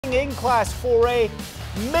starting in Class 4A,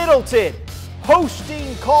 Middleton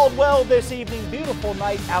hosting Caldwell this evening. Beautiful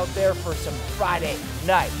night out there for some Friday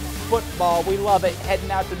night football. We love it.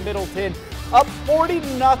 Heading out to Middleton, up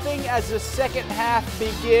 40-0 as the second half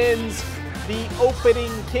begins. The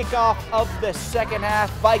opening kickoff of the second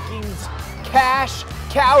half. Vikings Cash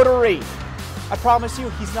Cowdery. I promise you,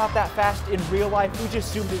 he's not that fast in real life. We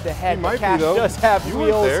just zoomed it ahead. He might Cash be, though. does have You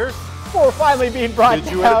wheels. weren't there. Before finally being brought down.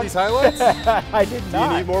 Did you edit these highlights? I did not.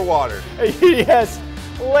 Do you need more water? Yes.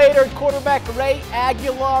 Later, quarterback Ray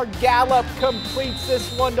Aguilar Gallup completes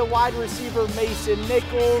this one to wide receiver Mason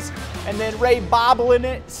Nichols. And then Ray bobbling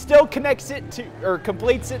it, still completes it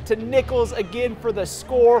to Nichols again for the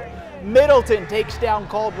score. Middleton takes down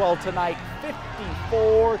Caldwell tonight,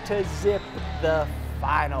 54-0 the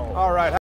final. All right.